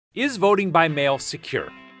Is voting by mail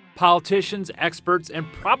secure? Politicians, experts,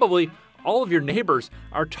 and probably all of your neighbors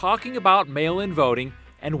are talking about mail-in voting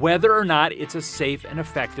and whether or not it's a safe and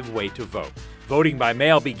effective way to vote. Voting by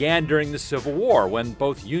mail began during the Civil War when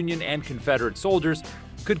both Union and Confederate soldiers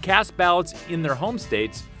could cast ballots in their home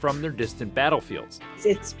states from their distant battlefields.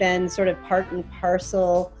 It's been sort of part and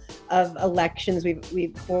parcel of elections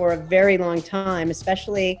we've for a very long time,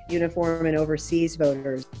 especially uniform and overseas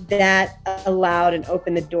voters. That allowed and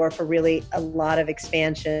opened the door for really a lot of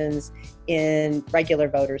expansions in regular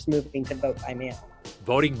voters moving to vote by mail.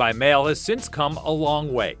 Voting by mail has since come a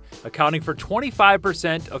long way, accounting for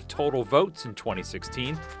 25% of total votes in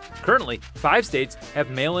 2016. Currently, 5 states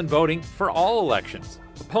have mail-in voting for all elections.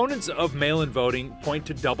 Opponents of mail-in voting point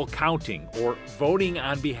to double counting or voting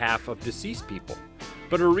on behalf of deceased people.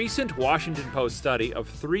 But a recent Washington Post study of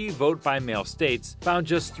 3 vote-by-mail states found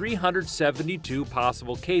just 372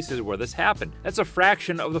 possible cases where this happened. That's a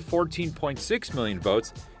fraction of the 14.6 million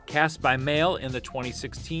votes cast by mail in the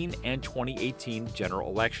 2016 and 2018 general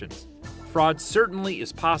elections. Fraud certainly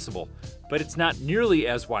is possible, but it's not nearly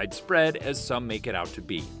as widespread as some make it out to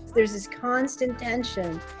be. There's this constant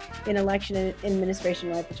tension in election administration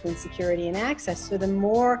right between security and access. So the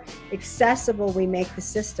more accessible we make the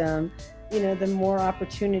system, the more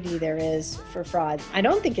opportunity there is for fraud. I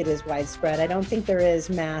don't think it is widespread. I don't think there is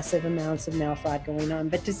massive amounts of mail fraud going on.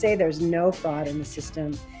 But to say there's no fraud in the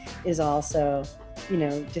system is also,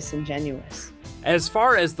 disingenuous. As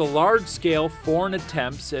far as the large-scale foreign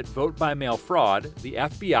attempts at vote-by-mail fraud, the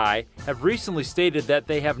FBI have recently stated that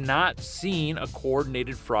they have not seen a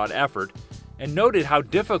coordinated fraud effort and noted how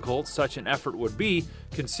difficult such an effort would be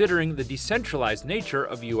considering the decentralized nature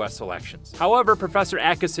of U.S. elections. However, Professor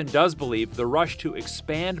Atkeson does believe the rush to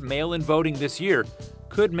expand mail-in voting this year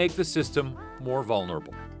could make the system more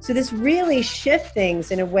vulnerable. So this really shifts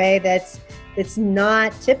things in a way that's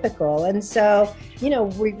not typical. And so,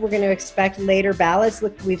 we're going to expect later ballots.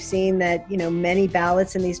 Look, we've seen that, many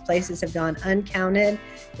ballots in these places have gone uncounted.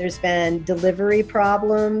 There's been delivery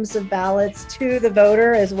problems of ballots to the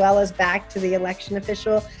voter as well as back to the election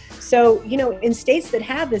official. So, in states that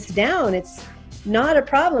have this down, it's not a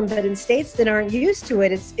problem, but in states that aren't used to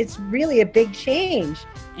it, it's really a big change.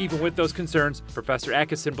 Even with those concerns, Professor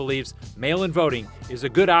Atkeson believes mail-in voting is a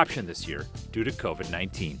good option this year due to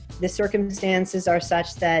COVID-19. The circumstances are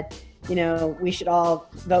such that, we should all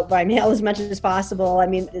vote by mail as much as possible. I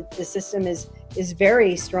mean, the system is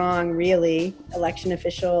very strong, really. Election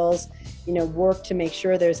officials, work to make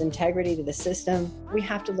sure there's integrity to the system. We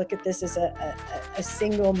have to look at this as a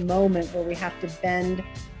single moment where we have to bend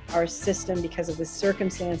our system because of the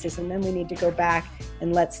circumstances, and then we need to go back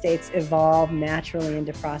and let states evolve naturally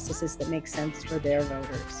into processes that make sense for their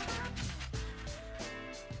voters.